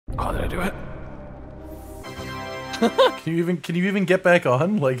Oh, did I do it? Can you even get back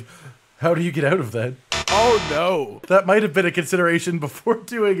on? Like, how do you get out of that? Oh no! That might have been a consideration before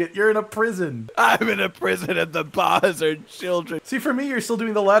doing it. You're in a prison. I'm in a prison and the bars are children. See, for me, you're still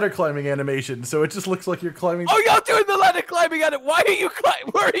doing the ladder climbing animation, so it just looks like you're climbing. Oh, you're doing the ladder climbing at it. Why are you climbing?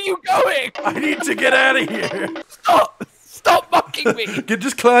 Where are you going? I need to get out of here. Stop! Stop mocking me!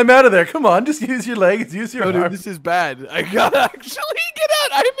 Just climb out of there. Come on, just use your legs, use your Oh, dude, arms. this is bad. I gotta actually get out.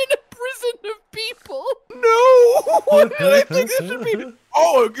 I'm in a prison of people. No! What did I think this would be?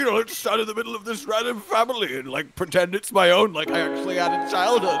 Oh, you know, let's stand in the middle of this random family and, like, pretend it's my own, like I actually had a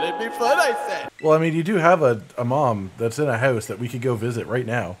childhood. It'd be fun, I said. Well, I mean, you do have a mom that's in a house that we could go visit right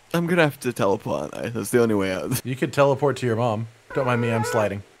now. I'm gonna have to teleport, aren't I? That's the only way out. You could teleport to your mom. Don't mind me, I'm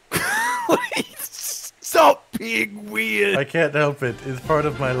sliding. Stop being weird. I can't help it. It's part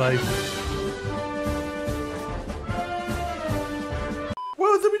of my life.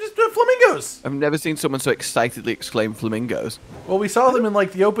 Whoa, we just did flamingos! I've never seen someone so excitedly exclaim flamingos. Well, we saw them in,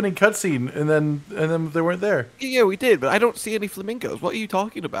 like, the opening cutscene, and then they weren't there. Yeah, we did, but I don't see any flamingos. What are you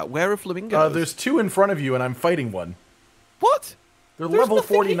talking about? Where are flamingos? There's 2 in front of you, and I'm fighting one. What? They're There's level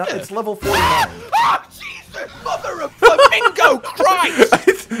nothing 49. here. It's level 49. Ah, Jesus, mother of flamingo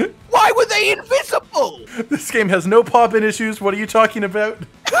Christ! Why were they invisible? This game has no pop-in issues. What are you talking about?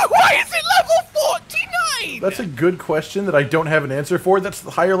 Why is it level 49? That's a good question that I don't have an answer for. That's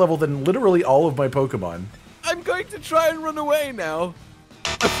higher level than literally all of my Pokemon. I'm going to try and run away now.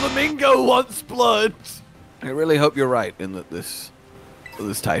 A flamingo wants blood. I really hope you're right in that this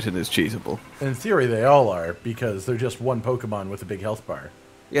Titan is cheatable. In theory, they all are, because they're just one Pokemon with a big health bar.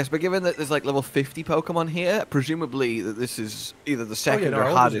 Yes, but given that there's like level 50 Pokemon here, presumably that this is either the second no, or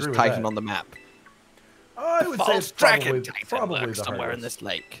I'll hardest disagree with Titan that. on the map. I would say False it's dragon probably Titan the lurks somewhere in hardest. this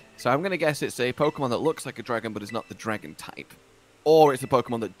lake. So I'm going to guess it's a Pokemon that looks like a dragon but is not the dragon type. Or it's a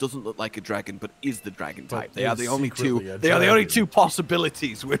Pokemon that doesn't look like a dragon but is the dragon type. But They are is the only secretly a two. They are the only dragon. two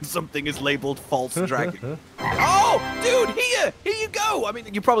possibilities when something is labeled false dragon. Oh, dude, here you go. I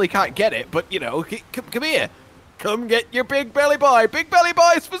mean, you probably can't get it, but you know, come here. Come get your big belly boy. Big belly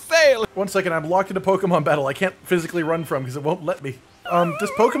boy's for sale. 1 second, I'm locked in a Pokemon battle I can't physically run from because it won't let me.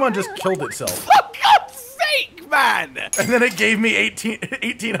 This Pokemon just killed itself. For God's sake, man! And then it gave me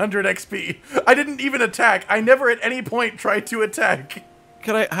 1800 XP. I didn't even attack. I never at any point tried to attack.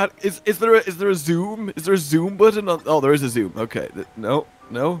 Can I? Is there a zoom? Is there a zoom button on? Oh, there is a zoom. Okay. No.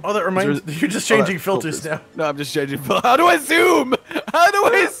 Oh, that reminds me. You're just changing filters now. No, I'm just changing filters. How do I zoom? How do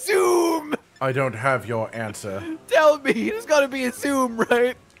I zoom? I don't have your answer. Tell me. There's got to be a zoom,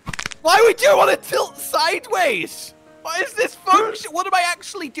 right? Why would you want to tilt sideways? What is this function? What am I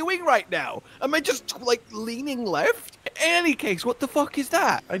actually doing right now? Am I just, like, leaning left? In any case, what the fuck is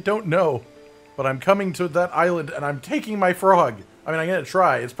that? I don't know, but I'm coming to that island and I'm taking my frog. I mean, I'm gonna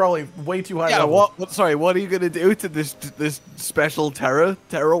try. It's probably way too high Yeah, level. sorry, what are you gonna do to this special Terra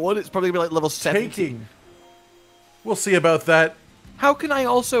one? It's probably gonna be like level 70. Taking. We'll see about that. How can I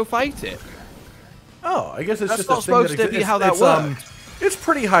also fight it? Oh, I guess it's That's just not a thing that supposed to be exists. how that works. It's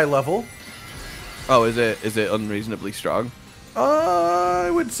pretty high level. Oh, is it unreasonably strong? I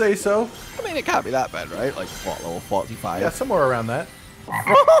would say so. I mean, it can't be that bad, right? Like, what, level 45? Yeah, somewhere around that.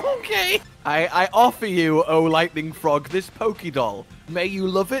 Okay. I offer you, oh lightning frog, this Pokédoll. May you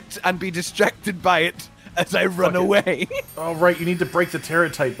love it and be distracted by it as I run away. Oh, right, you need to break the Terra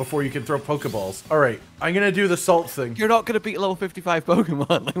type before you can throw Pokeballs. All right, I'm gonna do the salt thing. You're not gonna beat level 55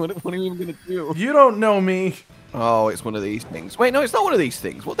 Pokemon. Like, what are you even gonna do? You don't know me. Oh, it's one of these things. Wait, no, it's not one of these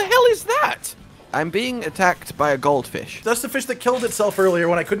things. What the hell is that? I'm being attacked by a goldfish. That's the fish that killed itself earlier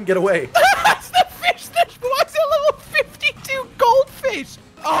when I couldn't get away. That's the fish that was a level 52 goldfish.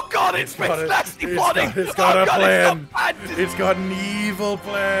 Oh god, it's nasty plotting. It's got a plan. It's It's got an evil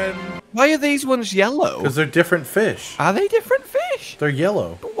plan. Why are these ones yellow? Because they're different fish. Are they different fish? They're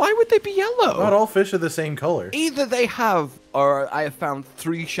yellow. But why would they be yellow? Not all fish are the same color. Either they have, or I have found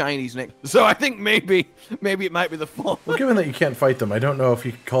 3 shinies next. So I think maybe it might be the fourth. Well, given that you can't fight them, I don't know if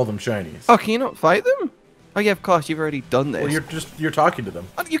you could call them shinies. Oh, can you not fight them? Oh yeah, of course, you've already done this. Well, you're talking to them.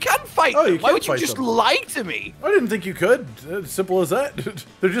 You can fight Oh, them. you Why can would you fight just them. lie to me? I didn't think you could. Simple as that.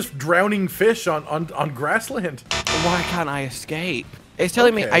 They're just drowning fish on grassland. Why can't I escape? It's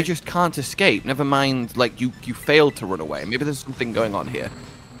telling me Okay. I just can't escape. Never mind, like, you failed to run away. Maybe there's something going on here.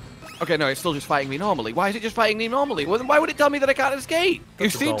 Okay, no, it's still just fighting me normally. Why is it just fighting me normally? Well, then why would it tell me that I can't escape? You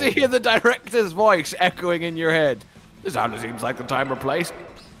That's seem to all. hear the director's voice echoing in your head. This sound seems like the time or place.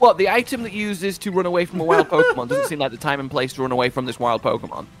 What, the item that uses to run away from a wild Pokemon doesn't seem like the time and place to run away from this wild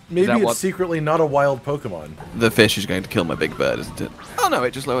Pokemon. Maybe Is that it's what secretly not a wild Pokemon. the fish is going to kill my big bird, isn't it? Oh no, it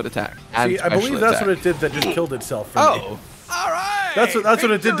just lowered attack. And See, I believe special that's attack. what it did that just killed itself. For me. Oh, all right. That's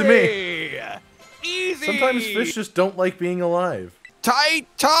what it did to me. Easy. Sometimes fish just don't like being alive.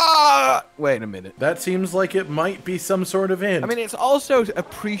 Tighter! Wait a minute. That seems like it might be some sort of hint. I mean, it's also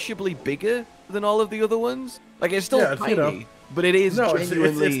appreciably bigger than all of the other ones. Like, it's still tiny, you know, but it is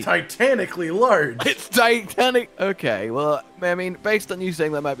genuinely... it's titanically large. It's titanic. Okay, well, I mean, based on you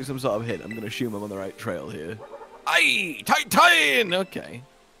saying that might be some sort of hint, I'm going to assume I'm on the right trail here. Aye! Titan! Okay.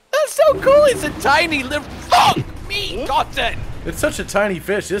 That's so cool! It's a tiny little... Fuck me, Cotton! It's such a tiny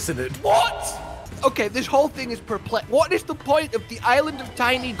fish, isn't it? What? Okay, this whole thing is perplexed. What is the point of the island of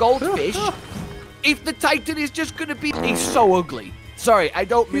tiny goldfish if the Titan is just going to be... He's so ugly. Sorry, I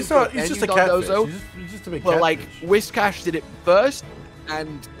don't mean... He's just a catfish. He's just a big catfish. But, like, Whiscash did it first,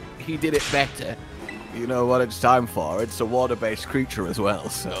 and he did it better. You know what it's time for? It's a water-based creature as well,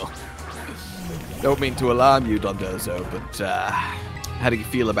 so... Don't mean to alarm you, Dondozo, but, how do you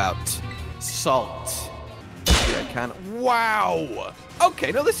feel about salt? Yeah, kind of... Wow!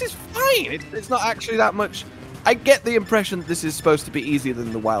 Okay, no, this is fine. It's not actually that much. I get the impression that this is supposed to be easier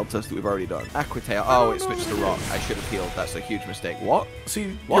than the wild tusk that we've already done. Aquatail. Oh, it switched to rock. I should have healed. That's a huge mistake. What?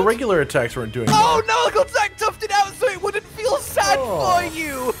 See, your regular attacks weren't doing Oh, no, Knucklesack toughed it out so it wouldn't feel sad for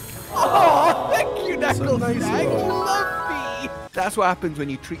you. Oh, thank you, Knucklesack. You love me. That's what happens when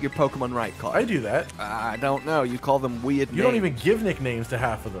you treat your Pokemon right, Cotton. I do that. I don't know. You call them weird names. You don't even give nicknames to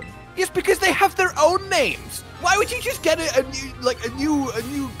half of them. Yes, because they have their own names. Why would you just get a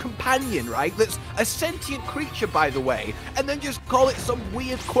new companion, right? That's a sentient creature, by the way, and then just call it some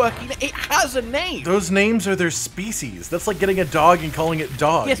weird, quirky name? It has a name. Those names are their species. That's like getting a dog and calling it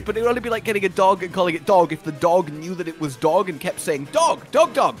dog. Yes, but it would only be like getting a dog and calling it dog if the dog knew that it was dog and kept saying dog,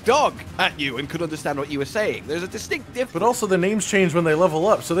 dog, dog, dog at you and could understand what you were saying. There's a distinct difference. But also the names change when they level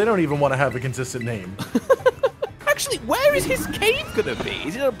up, so they don't even want to have a consistent name. Actually, where is his cave gonna be?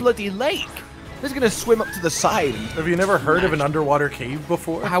 Is it a bloody lake? He's gonna swim up to the side. Have you never heard of an underwater cave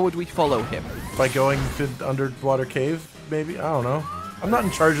before? How would we follow him? By going to the underwater cave, maybe? I don't know. I'm not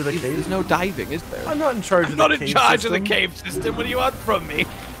in charge of the cave. There's no diving, is there? I'm not in charge of the cave system. I'm not in charge of the cave system. What do you want from me?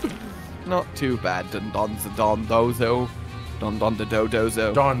 Not too bad, Don Dozo. Don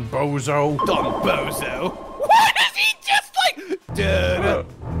Dodozo. Don Bozo. Don Bozo. Why does he just like...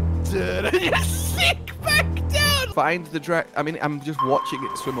 Just sink back down. Find the drag. I mean, I'm just watching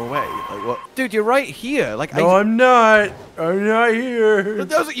it swim away. Like what? Dude, you're right here. Like no, I'm not. I'm not here.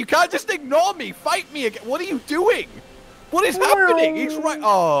 But you can't just ignore me. Fight me again. What are you doing? What is happening? He's right.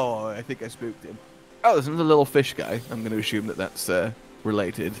 Oh, I think I spooked him. Oh, there's another little fish guy. I'm going to assume that that's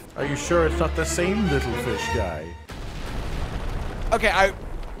related. Are you sure it's not the same little fish guy? Okay, I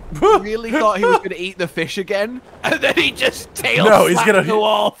really thought he was going to eat the fish again, and then he just tail slapped the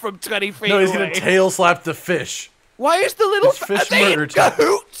wall from 20 feet away. No, he's going to tail slap the fish. Why is the little fish murder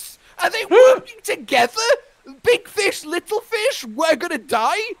cahoots? Are they working together? Big fish, little fish, we're going to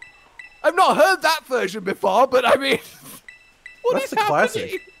die? I've not heard that version before, but I mean, what is happening?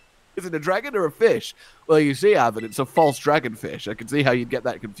 Classic. Is it a dragon or a fish? Well, you see, Avin, it's a false dragonfish. I can see how you'd get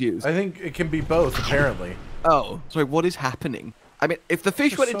that confused. I think it can be both, apparently. Oh, sorry, what is happening? I mean, if the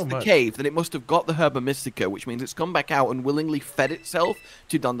fish went into the cave, then it must have got the Herba Mystica, which means it's come back out and willingly fed itself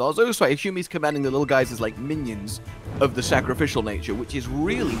to Dondozo. So I assume he's commanding the little guys as, like, minions of the sacrificial nature, which is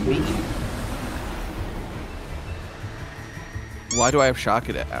really mean. Why do I have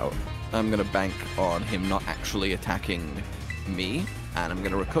Sharkadet out? I'm going to bank on him not actually attacking me, and I'm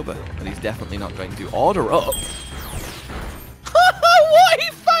going to recover. But he's definitely not going to order up. What? He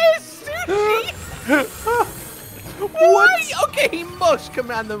fires sushi? Why? Okay, he must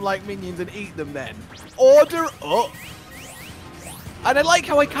command them like minions and eat them then. Order up. And I like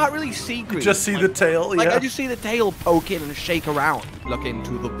how I can't really see Green. You just see the tail, I just see the tail poke in and shake around. Look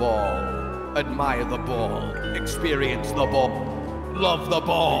into the ball. Admire the ball. Experience the ball. Love the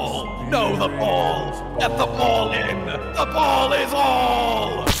ball. Know the ball. Get the ball in. The ball is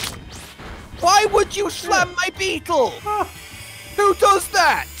all. Why would you slam my beetle? Who does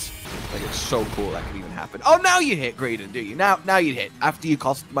that? Like, it's so cool that can even happen. Oh, now you hit Greedon, do you? Now you hit after you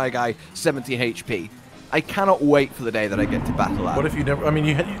cost my guy 70 HP. I cannot wait for the day that I get to battle out. What if you never? I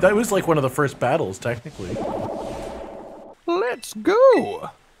mean, that was like one of the first battles, technically. Let's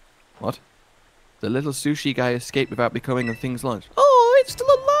go. What? The little sushi guy escaped without becoming a thing's lunch. Oh, it's still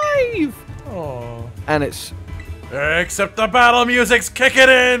alive. Oh. And it's. Except the battle music's kicking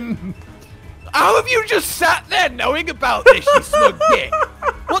in. How have you just sat there knowing about this, you smug dick?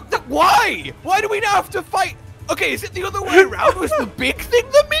 What the? Why? Why do we now have to fight? Okay, is it the other way around? Was the big thing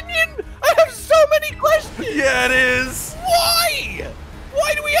the minion? I have so many questions. Yeah, it is. Why?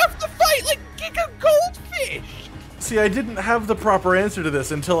 Why do we have to fight like Giga Goldfish? See, I didn't have the proper answer to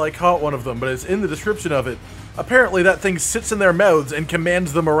this until I caught one of them, but it's in the description of it. Apparently that thing sits in their mouths and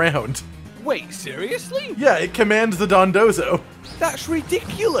commands them around. Wait, seriously? Yeah, it commands the Dondozo. That's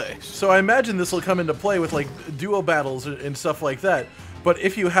ridiculous. So I imagine this will come into play with like duo battles and stuff like that. But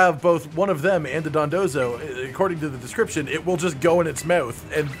if you have both one of them and the Dondozo, according to the description, it will just go in its mouth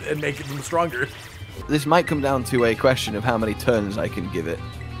and make them stronger. This might come down to a question of how many turns I can give it.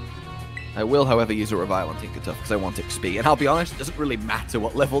 I will, however, use a Revile on Tinkertuff because I want XP. And I'll be honest, it doesn't really matter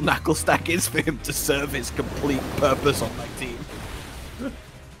what level Knucklestack is for him to serve his complete purpose on my team.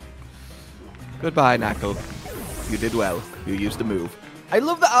 Goodbye, Knuckle. You did well. You used the move. I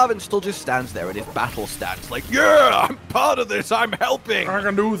love that Arvin still just stands there in his battle stance, like, yeah, I'm part of this, I'm helping. I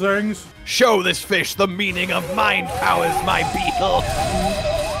can do things. Show this fish the meaning of mind powers, my beetle.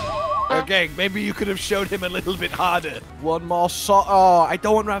 Okay, maybe you could have showed him a little bit harder. One more Oh, I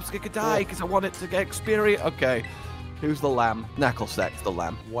don't want Rapskika to die because I want it to get experience. Okay, who's the lamb? Knucklestack's the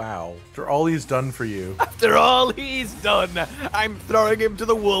lamb. Wow. After all he's done for you. After all he's done, I'm throwing him to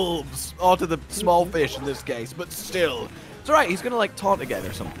the wolves. Or to the small fish in this case, but still. It's alright, he's gonna like taunt again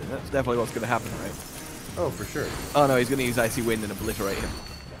or something. That's definitely what's gonna happen, right? Oh, for sure. Oh no, he's gonna use Icy Wind and obliterate him.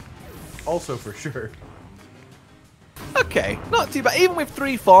 Also for sure. Okay, not too bad. Even with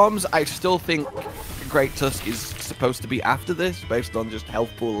 3 forms, I still think Great Tusk is supposed to be after this, based on just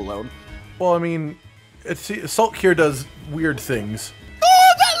health pool alone. Well, I mean, Salt Cure does weird things.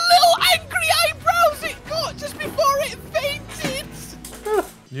 Oh, that little angry eyebrows it got just before it fainted!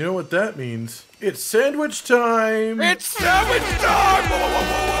 You know what that means? It's sandwich time! It's sandwich time! Whoa, whoa, whoa,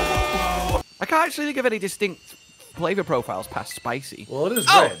 whoa, whoa. I can't actually think of any distinct flavor profiles past spicy. Well, it is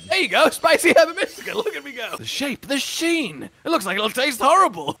red. red. There you go, spicy herb mystical. Look at me go. The shape, the sheen. It looks like it'll taste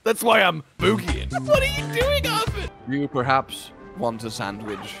horrible. That's why I'm boogieing. What are you doing, Arvin? You perhaps want a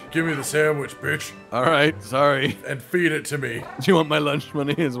sandwich. Give me the sandwich, bitch. All right, sorry. And feed it to me. Do you want my lunch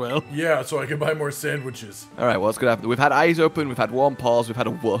money as well? Yeah, so I can buy more sandwiches. All right, what's gonna happen? We've had eyes open, we've had warm paws, we've had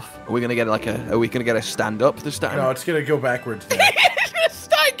a woof. Are we gonna get like a? Are we gonna get a stand up this time? No, it's gonna go backwards now. It's gonna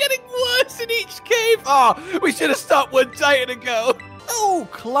start getting worse in each cave. Oh, we should have stopped one Titan ago. Oh,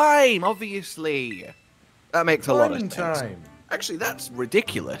 climb, obviously. That makes a lot of sense. Time. Actually, that's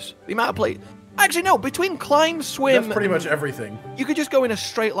ridiculous. The amount of play. Actually, no. Between climb, swim, that's pretty much everything. You could just go in a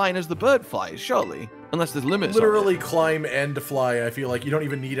straight line as the bird flies, surely, unless there's limits. Literally climb and fly. I feel like you don't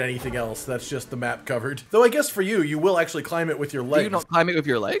even need anything else. That's just the map covered. Though I guess for you, you will actually climb it with your legs. Do you not climb it with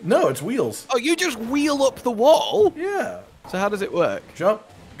your legs? No, it's wheels. Oh, you just wheel up the wall? Yeah. So how does it work? Jump,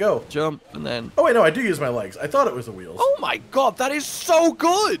 go. Jump, and then... Oh, wait, no, I do use my legs. I thought it was the wheels. Oh my god, that is so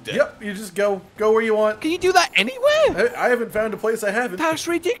good! Yep, you just go where you want. Can you do that anywhere? I haven't found a place I haven't. That's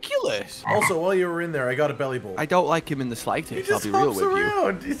ridiculous. Also, while you were in there, I got a belly bowl. I don't like him in the slightest, He I'll just be real hops with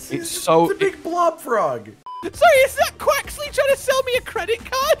around. you. It's a big blob frog. Sorry, is that Quaxly trying to sell me a credit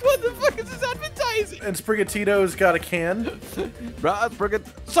card? What the fuck is this advertising? And Sprigatito's got a can.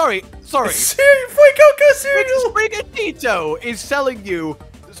 Sorry. Fuecoco cereal! Sprigatito is selling you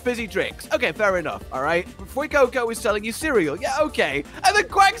fizzy drinks. Okay, fair enough, alright? Fuecoco is selling you cereal. Yeah, okay. And then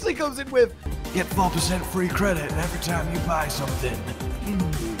Quaxly comes in with, get 4% free credit every time you buy something.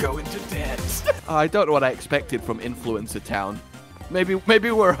 Go into debt. I don't know what I expected from Influencer Town. Maybe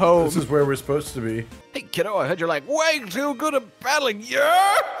we're home. This is where we're supposed to be. Hey, kiddo, I heard you're like way too good at battling,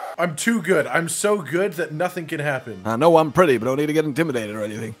 yeah? I'm too good. I'm so good that nothing can happen. I know I'm pretty, but don't need to get intimidated or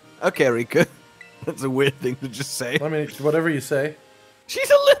anything. Okay, Rika. That's a weird thing to just say. I mean, whatever you say. She's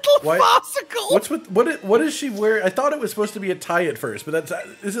a little farcical. What is she wearing? I thought it was supposed to be a tie at first, but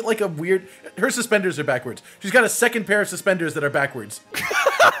is it like a weird? Her suspenders are backwards. She's got a second pair of suspenders that are backwards.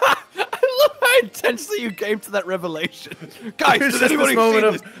 I love how intensely you came to that revelation. Guys, does anybody see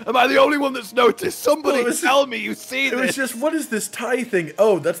this? Am I the only one that's noticed? Somebody tell me you see this. It was just, what is this tie thing?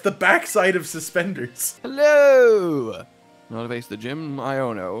 Oh, that's the backside of suspenders. Hello. Not to face the gym,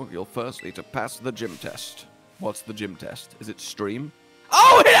 Iono. You'll first need to pass the gym test. What's the gym test? Is it stream?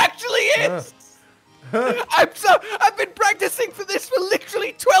 Oh, it actually is! I've been practicing for this for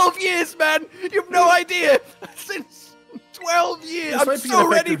literally 12 years, man! You've no idea! Since 12 years! This might be an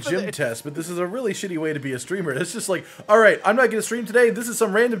effective gym test, but this is a really shitty way to be a streamer. It's just like, alright, I'm not gonna stream today. This is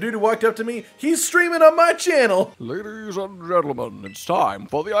some random dude who walked up to me. He's streaming on my channel! Ladies and gentlemen, it's time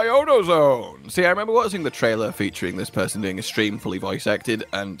for the Iono Zone! See, I remember watching the trailer featuring this person doing a stream fully voice acted,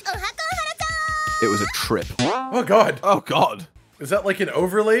 and it was a trip. Oh god! Oh god! Is that like an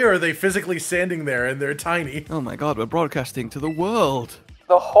overlay, or are they physically standing there and they're tiny? Oh my god, we're broadcasting to the world.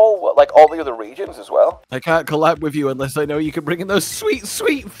 The whole world, like all the other regions as well. I can't collab with you unless I know you can bring in those sweet,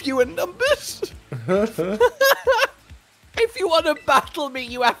 sweet fewer numbers. If you want to battle me,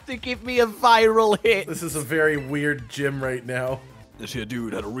 you have to give me a viral hit. This is a very weird gym right now. This here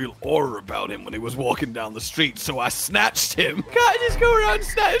dude had a real aura about him when he was walking down the street, so I snatched him. Can't I just go around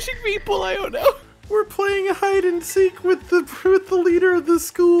snatching people? I don't know. We're playing hide and seek with the leader of the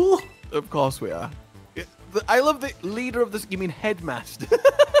school. Of course we are. I love the leader of this. You mean headmaster?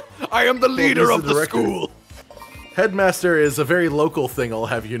 I am the leader of the school. Headmaster is a very local thing, I'll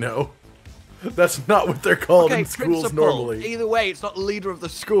have you know. That's not what they're called in schools principal. normally. Either way, it's not leader of the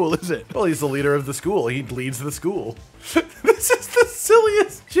school, is it? Well, he's the leader of the school. He leads the school. This is the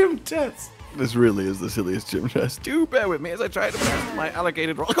silliest gym test. This really is the silliest gym test. Do bear with me as I try to pass my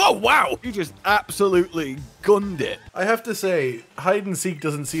allocated role. Oh, wow! You just absolutely gunned it. I have to say, hide and seek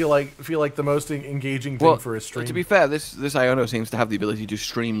doesn't feel like the most engaging thing for a stream. To be fair, this Iono seems to have the ability to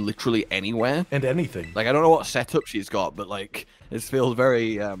stream literally anywhere. And anything. Like, I don't know what setup she's got, but, like, it feels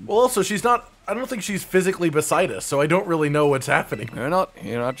very, Well, also, she's not... I don't think she's physically beside us, so I don't really know what's happening. You're not.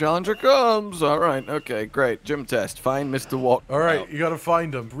 Challenger comes. All right. Okay, great. Gym test. Find Mr. Walk. All right, you gotta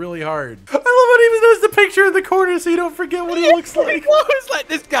find him really hard. I love it even there's the picture in the corner so you don't forget what he looks like. It's like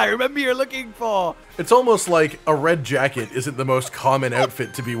this guy. Remember you're looking for. It's almost like a red jacket isn't the most common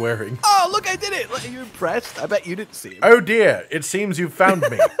outfit to be wearing. Oh, look, I did it. Are you impressed? I bet you didn't see him. Oh dear, it seems you've found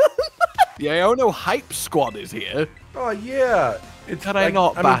me. The Iono Hype Squad is here. Oh yeah. Can I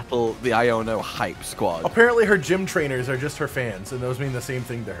not battle the Iono Hype Squad? Apparently her gym trainers are just her fans, and those mean the same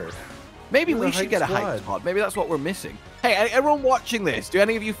thing to her. Maybe we should get a Hype Squad. Maybe that's what we're missing. Hey, everyone watching this, do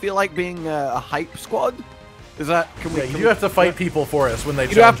any of you feel like being a Hype Squad? Is that... You have to fight people for us when they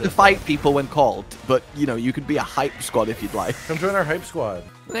challenge us. You have to fight people when called, but, you know, you could be a Hype Squad if you'd like. Come join our Hype Squad.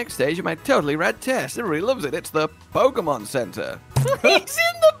 The next stage of my totally rad test. Everybody loves it. It's the Pokemon Center. He's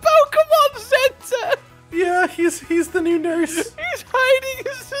in the Pokemon Center! Yeah, he's the new nurse. He's hiding.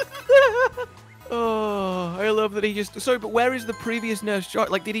 Oh, I love that he just... Sorry, but where is the previous nurse?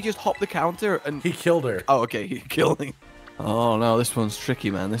 Like, did he just hop the counter and... He killed her. Oh, okay, he killed me. Oh, no, this one's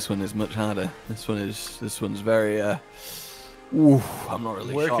tricky, man. This one is much harder. This one's very, Ooh, I'm not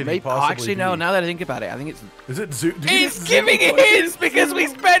really sure. Maybe, actually, no, now that I think about it, I think it's... Is it Zoo? He's giving hints because we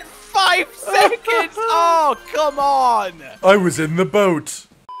spent 5 seconds! Oh, come on! I was in the boat.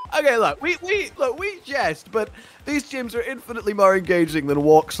 Okay, look, we jest, but these gyms are infinitely more engaging than a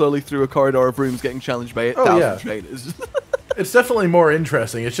walk slowly through a corridor of rooms getting challenged by 8,000 trainers. It's definitely more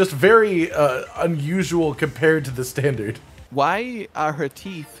interesting. It's just very unusual compared to the standard. Why are her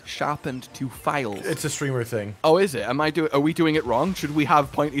teeth sharpened to files? It's a streamer thing. Oh, is it? Are we doing it wrong? Should we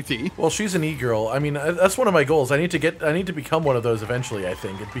have pointy teeth? Well, she's an e-girl. I mean, that's one of my goals. I need to become one of those eventually, I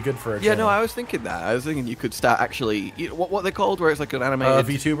think. It'd be good for a channel. No, I was thinking that. I was thinking you could start actually... What they're called, where it's like an animated...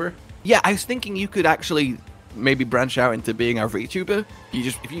 VTuber? Yeah, I was thinking you could actually maybe branch out into being a VTuber.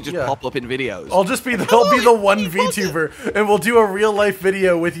 If you just pop up in videos. I'll be the one VTuber, and we'll do a real-life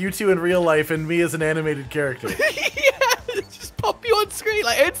video with you two in real life and me as an animated character. Just pop you on screen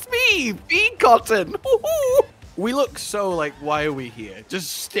like, it's me, Bean Cotton. We look so like, why are we here?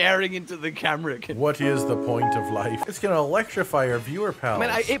 Just staring into the camera. What is the point of life? It's gonna electrify our viewer pals. I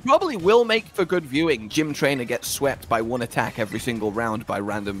mean, it probably will make for good viewing. Gym Trainer gets swept by one attack every single round by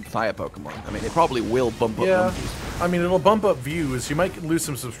random fire Pokemon. I mean, it probably will bump up numbers. I mean, it'll bump up views. You might lose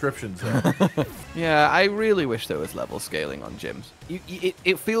some subscriptions though. Yeah, I really wish there was level scaling on gyms.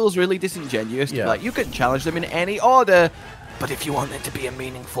 It feels really disingenuous to be like, you can challenge them in any order. But if you want it to be a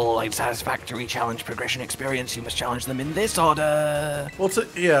meaningful and satisfactory challenge progression experience, you must challenge them in this order. Well,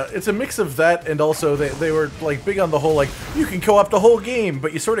 it's a mix of that, and also they were like big on the whole like you can co-op the whole game,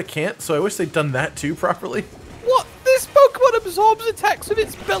 but you sort of can't. So I wish they'd done that too properly. What? This Pokemon absorbs attacks with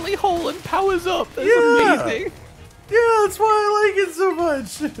its belly hole and powers up. That's amazing. Yeah, that's why I like it so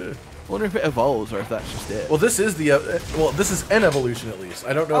much. I wonder if it evolves or if that's just it. Well, this is this is an evolution at least.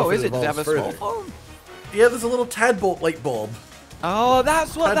 I don't know if it evolves Does it have a further. small form? Yeah, there's a little Tadbolt light bulb. Oh,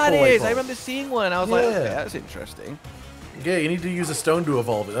 that's what that is. I remember seeing one. I was like, okay, that's interesting. Yeah, you need to use a stone to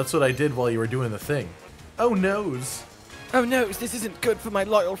evolve it. That's what I did while you were doing the thing. Oh, noes. Oh, no, this isn't good for my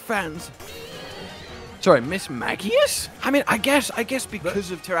loyal fans. Sorry, Miss Magius? I mean, I guess because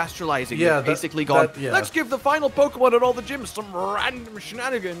of terrestrializing, they've basically gone, let's give the final Pokemon at all the gyms some random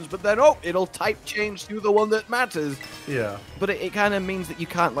shenanigans, but then, it'll type change to the one that matters. Yeah. But it kind of means that you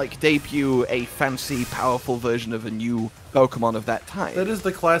can't, like, debut a fancy, powerful version of a new Pokemon of that time. That is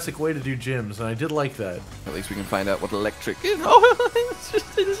the classic way to do gyms, and I did like that. At least we can find out what electric is. Oh, it's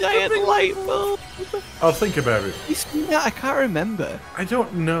just a giant light bulb. I'll think about it. You seen that? I can't remember. I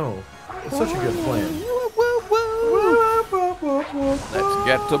don't know. It's such a good plan. Let's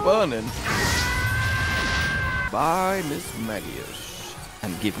get to burning. Bye, Miss Magius.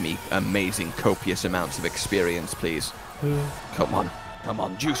 And give me amazing, copious amounts of experience, please. Come on. Come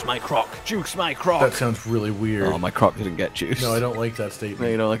on, juice my croc. Juice my croc. That sounds really weird. Oh, my croc didn't get juiced. No, I don't like that statement. No,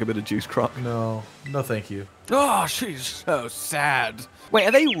 you don't like a bit of juice croc? No. No, thank you. Oh, she's so sad. Wait,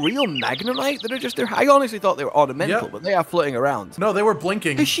 are they real Magnemite that are just there? I honestly thought they were ornamental, but they are floating around. No, they were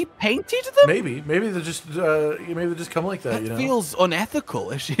blinking. Has she painted them? Maybe they just come like that. That feels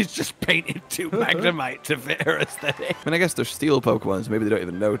unethical if she's just painted 2 Magnemite to fit her aesthetic. I mean, I guess they're steel Pokemon, so maybe they don't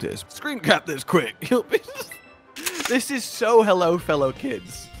even notice. Screen cap this quick. You'll be... This is so hello, fellow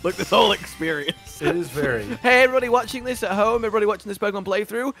kids. Look, this whole experience. It is very. Hey, everybody watching this at home, everybody watching this Pokemon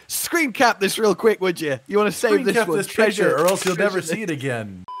playthrough, screen cap this real quick, would you? You want to save this one? This treasure, or else you'll never see it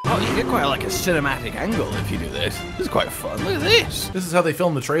again. Oh, you get quite like a cinematic angle if you do this. This is quite fun. Look at this. This is how they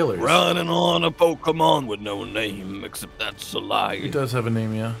film the trailers. Running on a Pokemon with no name, except that's a lie. It does have a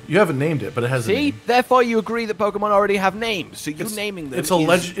name, yeah. You haven't named it, but it has a name. Therefore you agree that Pokemon already have names, so you naming them It's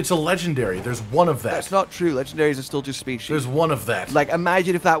a legendary. There's one of that. That's not true. Legendaries are still just species. There's one of that. Like,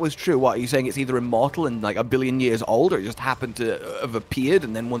 imagine if that was true. What, are you saying it's either immortal and like 1 billion years old, or it just happened to have appeared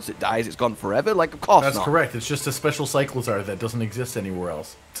and then once it dies it's gone forever? Like, of course That's not. correct. It's just a special Cyclozar that doesn't exist anywhere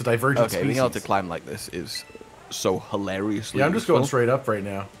else. It's a divergent species. Being able to climb like this is so hilariously Yeah, I'm just going straight up right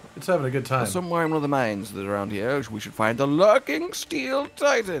now. It's having a good time. Somewhere in one of the mines that are around here, we should find a lurking steel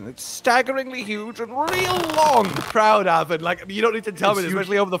titan. It's staggeringly huge and real long. Proud, Arvin. Like, you don't need to tell me,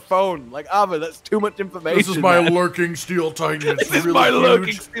 especially over the phone. Like, Arvin, that's too much information. This is my lurking steel titan. It's this really is my huge.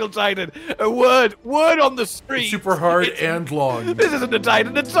 lurking steel titan. A word on the street. It's super hard and long. This isn't a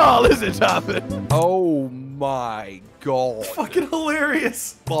titan at all, is it, Arvin? Oh my god. Fucking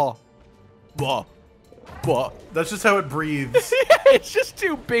hilarious. Bah. That's just how it breathes. It's just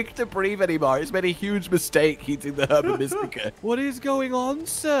too big to breathe anymore. It's made a huge mistake eating the Herba Mystica. What is going on,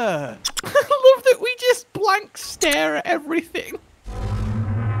 sir? I love that we just blank stare at everything.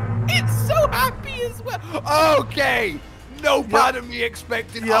 It's so happy as well. Okay. No part of me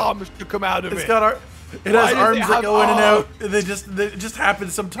expected arms to come out of it. It has arms that go in and out. They just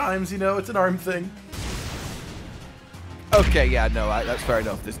happen sometimes, you know. It's an arm thing. Okay, yeah, no, that's fair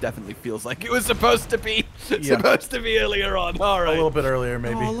enough. This definitely feels like it was supposed to be earlier on. All right. A little bit earlier,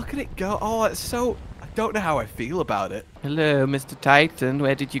 maybe. Oh, look at it go. Oh, it's so... I don't know how I feel about it. Hello, Mr. Titan.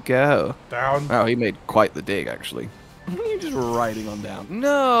 Where did you go? Down. Oh, he made quite the dig, actually. You're just riding on down.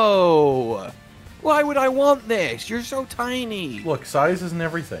 No! Why would I want this? You're so tiny. Look, size isn't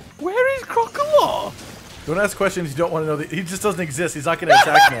everything. Where is Crocodile? Don't ask questions you don't want to know. He just doesn't exist. He's not going to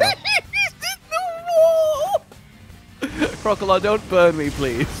attack now. He's in the wall! Crocodile, don't burn me,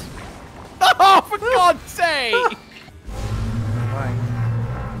 please. Oh, for God's sake!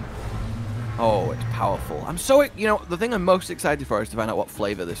 Oh, it's powerful. I'm so... You know, the thing I'm most excited for is to find out what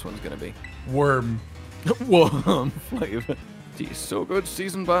flavor this one's going to be. Worm. Worm flavor. Geez, so good.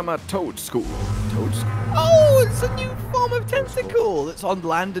 Seasoned by my Toad School. Toad School. Oh, it's a new form of tentacle that's on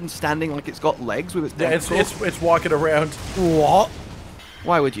land and standing like it's got legs with its tentacles. Yeah, it's walking around. What?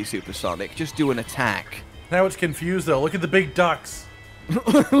 Why would you, Supersonic? Just do an attack. Now it's confused, though. Look at the big ducks.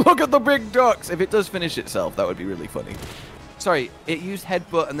 Look at the big ducks. If it does finish itself, that would be really funny. Sorry, it used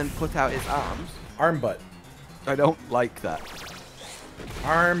headbutt and then put out its arms. Arm butt. I don't like that.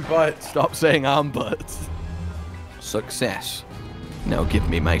 Arm butt. Stop saying arm butt. Success. Now give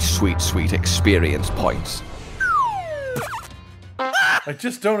me my sweet, sweet experience points. I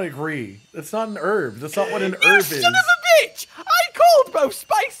just don't agree. That's not an herb. That's not what an herb is. Son of a bitch! I called both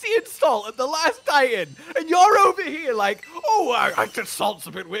spicy and salt at the last Titan, and you're over here like, oh, I just salt's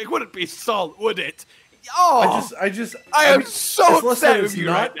a bit weird. Wouldn't be salt, would it? Oh, I am so upset with you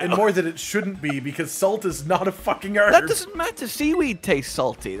right now. And more that it shouldn't be, because salt is not a fucking herb. That doesn't matter. Seaweed tastes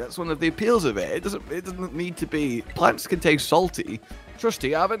salty. That's one of the appeals of it. It doesn't need to be. Plants can taste salty.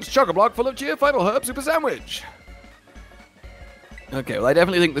 Trusty Arvin's chock-a-block full of cheer final herb super sandwich. Okay, well, I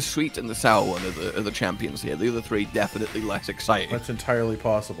definitely think the sweet and the sour one are the champions here. The other three definitely less exciting. That's entirely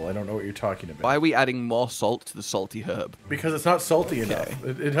possible. I don't know what you're talking about. Why are we adding more salt to the salty herb? Because it's not salty enough.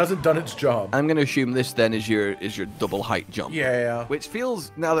 It hasn't done its job. I'm going to assume this then is your double height jump. Yeah. Which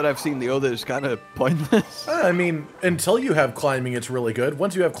feels, now that I've seen the others, kind of pointless. I mean, until you have climbing, it's really good.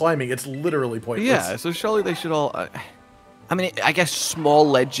 Once you have climbing, it's literally pointless. Yeah, so surely they should all... I mean, I guess small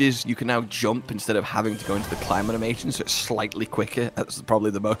ledges, you can now jump instead of having to go into the climb animation, so it's slightly quicker. That's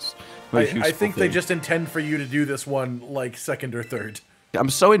probably the most useful I think thing. they just intend for you to do this one, like, second or third. I'm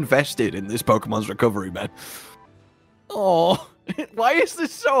so invested in this Pokemon's recovery, man. Oh, why is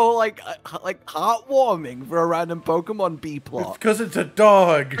this so, like heartwarming for a random Pokemon B-plot? It's because it's a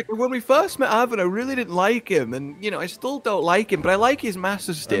dog. Like, when we first met Arvin, I really didn't like him, and, you know, I still don't like him, but I like his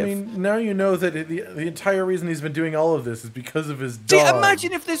Master Stiff. I mean, now you know that the entire reason he's been doing all of this is because of his dog. See,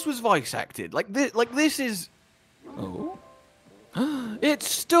 imagine if this was voice acted. Like this is... Oh? It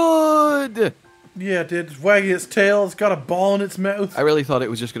stood! Yeah, it did. It's wagging its tail. It's got a ball in its mouth. I really thought it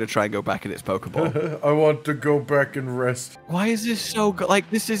was just going to try and go back in its Pokeball. I want to go back and rest. Why is this so good? Like,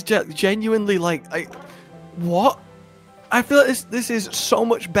 this is genuinely like, what? I feel like this is so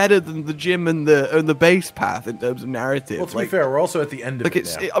much better than the gym and the base path in terms of narrative. Well, to be fair, we're also at the end of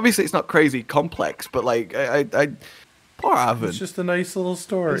it now. Obviously, it's not crazy complex, but like, poor Avon. It's just a nice little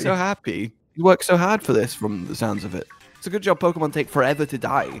story. He's so happy. He worked so hard for this, from the sounds of it. It's a good job Pokemon take forever to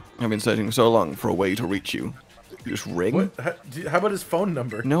die. I've been searching so long for a way to reach you. You just ring? What? How about his phone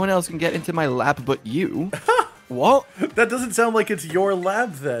number? No one else can get into my lab but you. What? That doesn't sound like it's your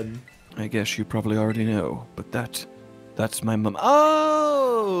lab, then. I guess you probably already know, but that's my mum.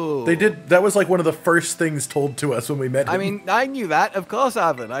 Oh! They did. That was like one of the first things told to us when we met him. I mean, I knew that. Of course,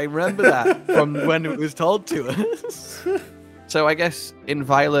 Avon. I remember that from when it was told to us. So I guess in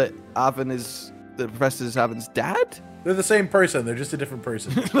Violet, Avon is the Professor's Avon's dad? They're the same person. They're just a different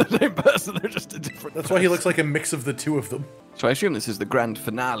person. The same person. They're just a different That's why he looks like a mix of the two of them. So I assume this is the grand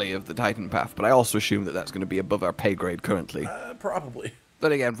finale of the Titan Path, but I also assume that that's going to be above our pay grade currently. Probably.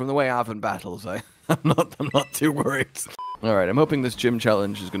 But again, from the way Avon battles, I'm not too worried. All right, I'm hoping this gym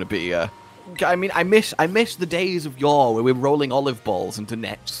challenge is going to be. I mean, I miss the days of yore where we were rolling olive balls into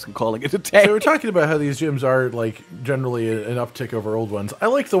nets and calling it a day. So we're talking about how these gyms are like generally an uptick over old ones. I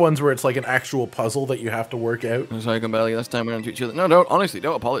like the ones where it's like an actual puzzle that you have to work out. I'm sorry, Gumbelli, last time we ran to each other. No, don't. Honestly,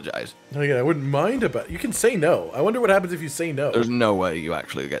 don't apologize. Again, I wouldn't mind about. You can say no. I wonder what happens if you say no. There's no way you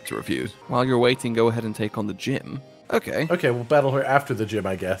actually get to refuse. While you're waiting, go ahead and take on the gym. Okay. Okay, we'll battle her after the gym,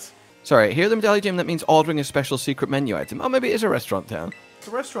 I guess. Sorry, here at the Medallion Gym, that means ordering a special secret menu item. Oh, maybe it is a restaurant town. It's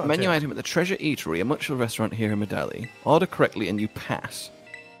a restaurant Menu town. item at the Treasure Eatery, a much-loved restaurant here in Medallion. Order correctly and you pass.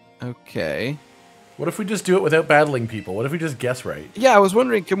 Okay. What if we just do it without battling people? What if we just guess right? Yeah, I was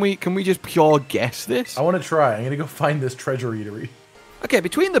wondering, can we just pure guess this? I want to try. I'm going to go find this treasure eatery. Okay,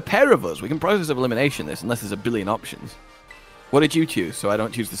 between the pair of us, we can process of elimination this, unless there's a billion options. What did you choose, so I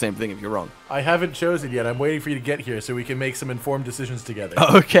don't choose the same thing if you're wrong? I haven't chosen yet. I'm waiting for you to get here so we can make some informed decisions together.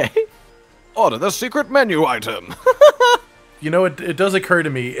 Okay. Order the secret menu item. You know, it does occur to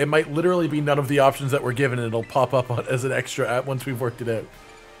me, it might literally be none of the options that we're given, and it'll pop up as an extra once we've worked it out.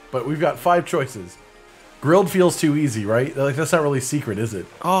 But we've got 5 choices. Grilled feels too easy, right? Like, that's not really secret, is it?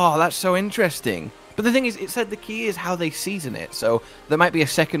 Oh, that's so interesting. But the thing is, it said the key is how they season it, so there might be a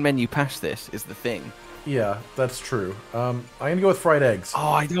second menu past this, is the thing. Yeah, that's true. I'm going to go with fried eggs.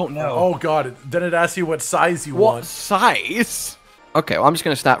 Oh, I don't know. Oh, God. Then it asks you what size you What want. size? Okay, well, I'm just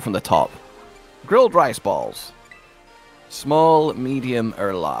going to start from the top. Grilled rice balls. Small, medium,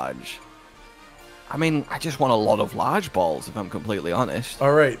 or large? I mean, I just want a lot of large balls, if I'm completely honest.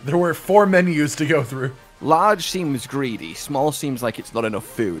 All right, there were 4 menus to go through. Large seems greedy. Small seems like it's not enough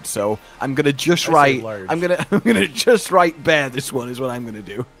food. So I'm gonna just write. I'm gonna just write bear. This one is what I'm gonna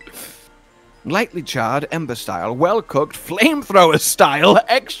do. Lightly charred, ember style, well cooked, flamethrower style,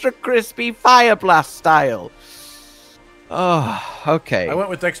 extra crispy, fire blast style. Oh, okay. I went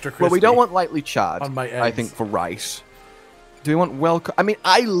with extra crispy. Well, we don't want lightly charred. On my eggs. I think for rice. Do we want well cooked? I mean,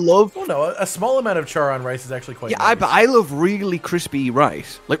 I love. Oh no, a small amount of char on rice is actually quite. Yeah, nice. but I love really crispy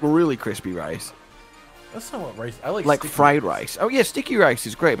rice, like really crispy rice. That's not what rice. I like fried rice. Oh yeah, sticky rice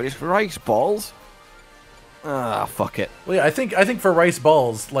is great, but it's rice balls. Ah, fuck it. Well, yeah, I think for rice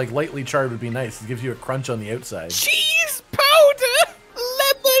balls, like lightly charred would be nice. It gives you a crunch on the outside. Cheese powder,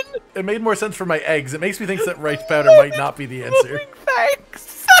 lemon. It made more sense for my eggs. It makes me think that rice powder might not be the answer.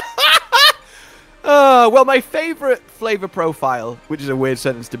 Thanks. Well, my favorite flavor profile, which is a weird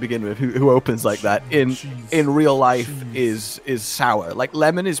sentence to begin with, who opens like that in real life is sour. Like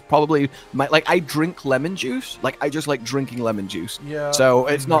lemon is probably I drink lemon juice. Like I just like drinking lemon juice. Yeah. So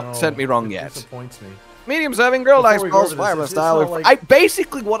it's not sent me wrong yet. Disappoints me. Medium serving grilled ice balls, fire style. Like,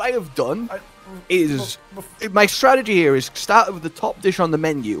 basically what I have done is my strategy here is start with the top dish on the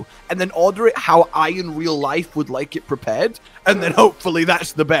menu and then order it how I in real life would like it prepared, and then hopefully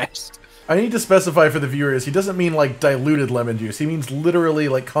that's the best. I need to specify for the viewers, he doesn't mean like diluted lemon juice. He means literally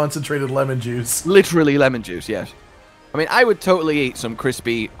like concentrated lemon juice. Literally lemon juice, yes. I mean, I would totally eat some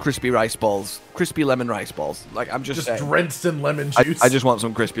crispy rice balls, crispy lemon rice balls. Like I'm just saying, drenched in lemon juice. I just want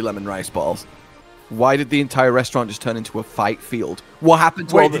some crispy lemon rice balls. Why did the entire restaurant just turn into a fight field? What happened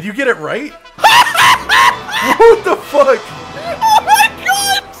to all the... Wait, did you get it right? What the fuck? Oh my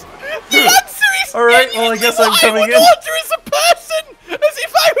god! The answer is... All right, well, I guess I'm coming in. I would order as a person, as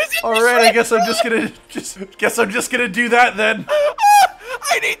if I was in All right, I guess I'm just gonna do that then.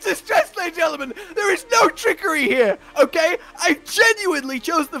 I need to stress, ladies and gentlemen, there is no trickery here, okay? I genuinely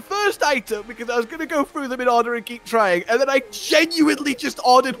chose the first item because I was going to go through them in order and keep trying, and then I genuinely just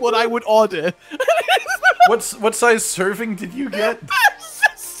ordered what I would order. What size serving did you get?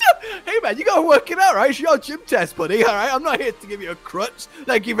 Hey man, you gotta work it out, right? It's your gym test, buddy. All right, I'm not here to give you a crutch.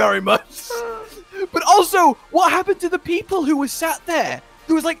 Thank you very much. But also, what happened to the people who were sat there?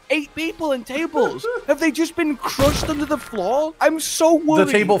 There was like 8 people and tables. Have they just been crushed under the floor? I'm so worried.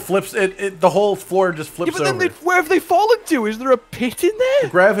 The table flips. The whole floor just flips but then over. where have they fallen to? Is there a pit in there?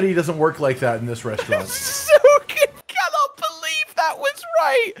 Gravity doesn't work like that in this restaurant. Cannot believe that was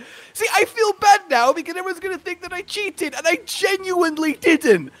right. See, I feel bad now because everyone's going to think that I cheated, and I genuinely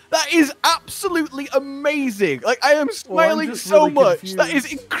didn't. That is absolutely amazing. Like, I am smiling so really much. confused. That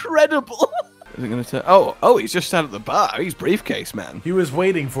is incredible. Is it going to oh, he's just sat at the bar. He's briefcase, man. He was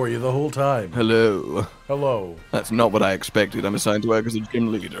waiting for you the whole time. Hello. Hello. That's not what I expected. I'm assigned to work as a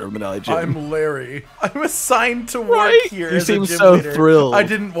gym leader of Manali Gym. I'm Larry. I'm assigned to work here You as seem a gym so leader. thrilled. I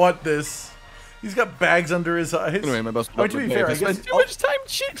didn't want this. He's got bags under his eyes. Anyway, my boss to be fair, I guess... too much time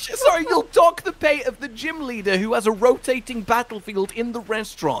Sorry, you'll dock the pay of the gym leader who has a rotating battlefield in the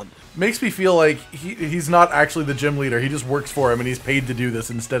restaurant. Makes me feel like he's not actually the gym leader. He just works for him, and he's paid to do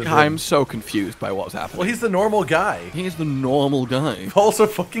this instead of him. I'm so confused by what's happening. Well, he's the normal guy. He is the normal guy. Also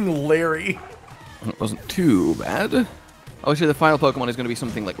fucking Larry. It wasn't too bad. Obviously, the final Pokemon is going to be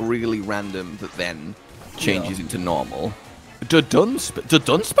something like really random that then changes into normal.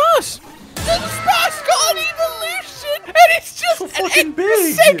 Dunsparce? Dunsparce got an evolution, and it's just so an fucking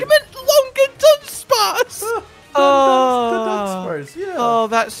big. segment longer Dunsparce. Dunsparce, yeah. Oh,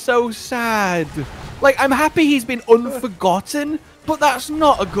 that's so sad. Like, I'm happy he's been unforgotten, but that's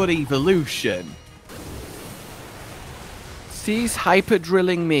not a good evolution. See, he's hyper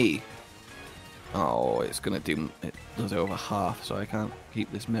drilling me. Oh, it's gonna do. It does over half, so I can't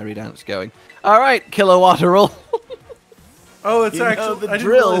keep this merry dance going. All right, Kilowatterel. Oh, it's actually the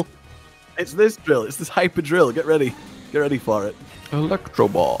drill. It's this drill. It's this hyper drill. Get ready. Get ready for it. Electro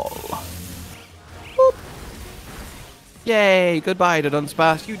Ball. Boop. Yay! Goodbye to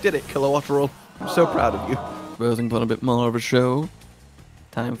Dunsparce. You did it, Kilowatterel. I'm so proud of you. Supposing put a bit more of a show.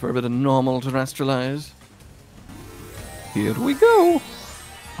 Time for a bit of normal Terastallize. Here we go.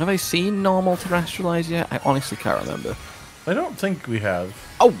 Have I seen normal Terastallize yet? I honestly can't remember. I don't think we have.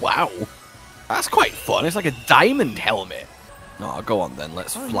 Oh, wow. That's quite fun. It's like a diamond helmet. Oh, go on then.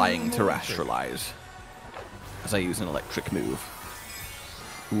 Let's flying Terastallize. As I use an electric move.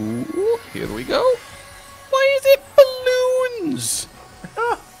 Ooh, here we go. Why is it balloons?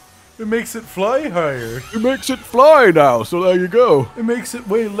 It makes it fly higher. It makes it fly now, so there you go. It makes it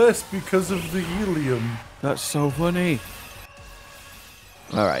way less because of the helium. That's so funny.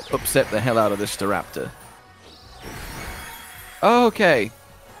 Alright, upset the hell out of this Staraptor. Okay.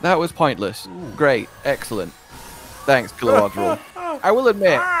 That was pointless. Ooh. Great. Excellent. Thanks, Kilowatterel. I will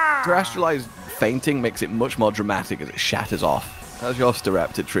admit, Terastallize fainting makes it much more dramatic as it shatters off. How's your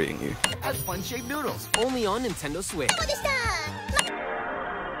Staraptor treating you? As fun-shaped noodles, only on Nintendo Switch.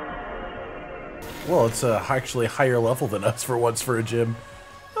 Well, it's actually higher level than us for once for a gym.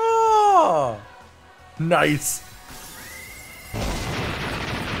 Oh, nice.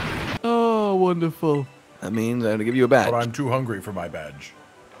 Oh, wonderful. That means I'm going to give you a badge. But I'm too hungry for my badge.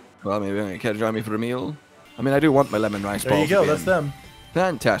 Well, maybe you can't join me for a meal. I mean, I do want my lemon rice balls. There you go, that's them.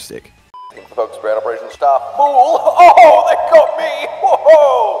 Fantastic. Folks, Brand Operations staff. Fool! Oh, they got me!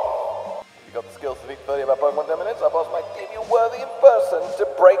 Whoa! You got the skills to beat 30 of our Pokemon 10 minutes? Our boss might deem you worthy in person to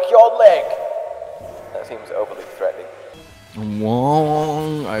break your leg. That seems overly threatening.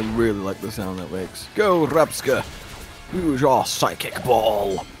 Whoa, I really like the sound that makes. Go, Rapska. Use your Psychic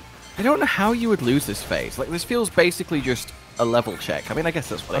Ball. I don't know how you would lose this phase. Like, this feels basically just a level check. I mean, I guess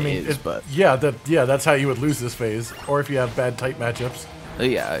that's what it is, but... Yeah, that's how you would lose this phase. Or if you have bad type matchups.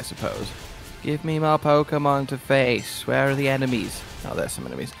 Yeah, I suppose. Give me more Pokemon to face. Where are the enemies? Oh, there's some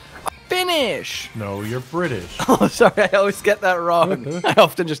enemies. Finish! No, you're British. Oh, sorry, I always get that wrong. I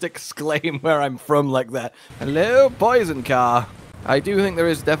often just exclaim where I'm from like that. Hello, Poison Car. I do think there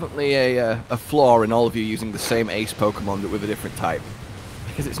is definitely a flaw in all of you using the same ace Pokemon but with a different type.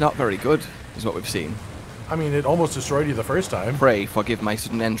 Because it's not very good, is what we've seen. I mean, it almost destroyed you the first time. Pray forgive my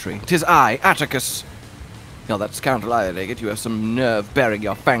sudden entry. 'Tis I, Atticus. Now that's counter-light, you have some nerve bearing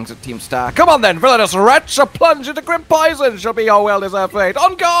your fangs at Team Star. Come on then, villainous wretch! A plunge into grim poison shall be your well-deserved fate.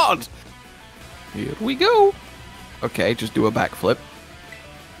 On guard! Here we go. Okay, just do a backflip.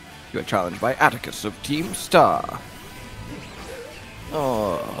 You are challenged by Atticus of Team Star.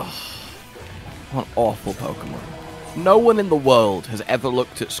 Oh, what an awful Pokemon. No one in the world has ever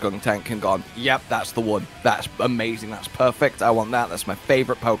looked at Skuntank and gone, yep, that's the one. That's amazing. That's perfect. I want that. That's my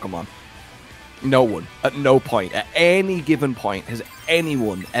favorite Pokemon. No one, at no point, at any given point, has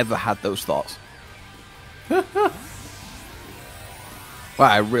anyone ever had those thoughts. Well,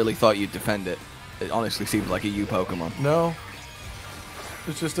 I really thought you'd defend it. It honestly seems like a you Pokemon. No.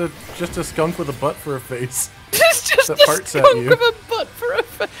 It's just a skunk with a butt for a face. It's just that a farts at skunk you. with a butt for a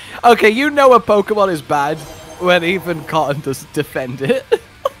face. Okay, you know a Pokemon is bad when even Cotton doesn't defend it.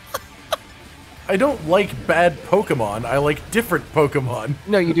 I don't like bad Pokemon. I like different Pokemon.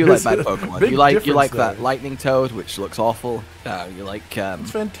 No, you do like bad Pokemon. Big You like difference that there. Lightning Toad, which looks awful. You like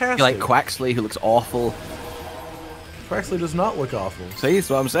It's fantastic. you like Quaxly, who looks awful. Quaxly does not look awful. See, that's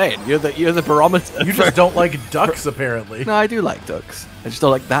what I'm saying. You're the barometer. You just don't like ducks, apparently. No, I do like ducks. I just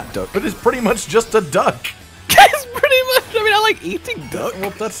don't like that duck. But it's pretty much just a duck. It's pretty much. I mean, I like eating duck.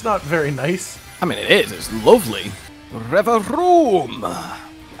 Well, that's not very nice. I mean, it is. It's lovely. Revavroom.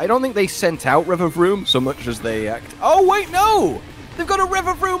 I don't think they sent out Revavroom so much as they act. Oh wait, no! They've got a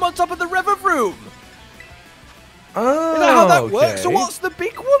Revavroom on top of the Revavroom. Oh, Is that how that works? So okay. what's the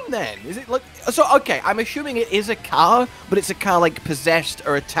big one then? Is it like so? Okay, I'm assuming it is a car, but it's a car like possessed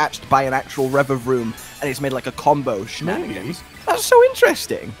or attached by an actual Revavroom, and it's made like a combo shenanigans. That's so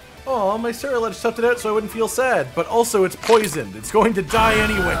interesting. Oh, my Ceruledge toughed it out so I wouldn't feel sad. But also, it's poisoned. It's going to die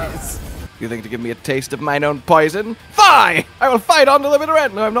anyways. You think to give me a taste of mine own poison? Fine! I will fight on to the bitter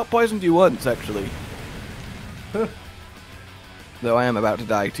end. No, I've not poisoned you once, actually. Though I am about to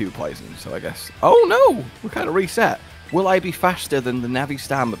die too poisoned, so I guess... Oh no! We kind of reset. Will I be faster than the Navi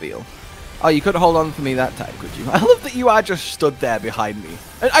Starmobile? Oh, you couldn't hold on for me that time, could you? I love that you are just stood there behind me.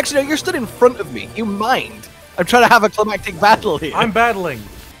 And actually, no, you're stood in front of me. You mind? I'm trying to have a climactic battle here. I'm battling.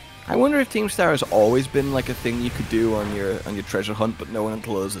 I wonder if Team Star has always been like a thing you could do on your treasure hunt, but no one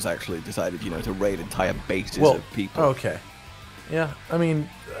until us has actually decided, you know, to raid entire bases of people. Okay. Yeah, I mean,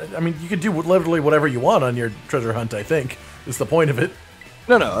 you could do literally whatever you want on your treasure hunt. I think is the point of it.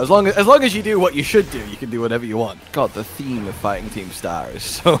 No, as long as you do what you should do, you can do whatever you want. God, the theme of fighting Team Star is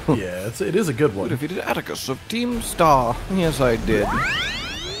so. Yeah, it is a good one. You defeated Atticus of Team Star. Yes, I did.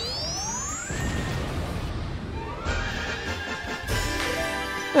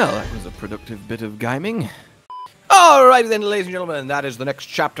 Well, that was a productive bit of gaming. Alrighty then, ladies and gentlemen, that is the next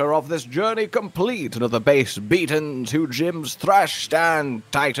chapter of this journey complete. Another base beaten, 2 gyms thrashed, and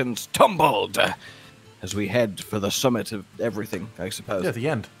titans tumbled. As we head for the summit of everything, I suppose. Yeah, the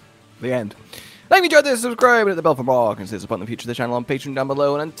end. The end. If you enjoyed this, subscribe and hit the bell for more. Consider supporting the future of the channel on Patreon down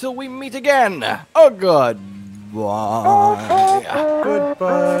below. And until we meet again, goodbye.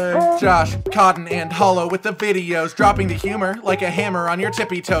 Goodbye. Josh, Cotton, and Hollow with the videos, dropping the humor like a hammer on your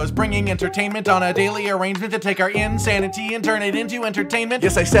tippy toes, bringing entertainment on a daily arrangement to take our insanity and turn it into entertainment.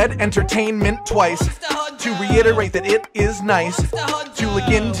 Yes, I said entertainment twice, to reiterate that it is nice to look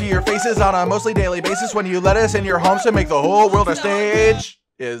into your faces on a mostly daily basis when you let us in your homes to make the whole world a stage.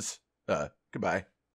 Goodbye.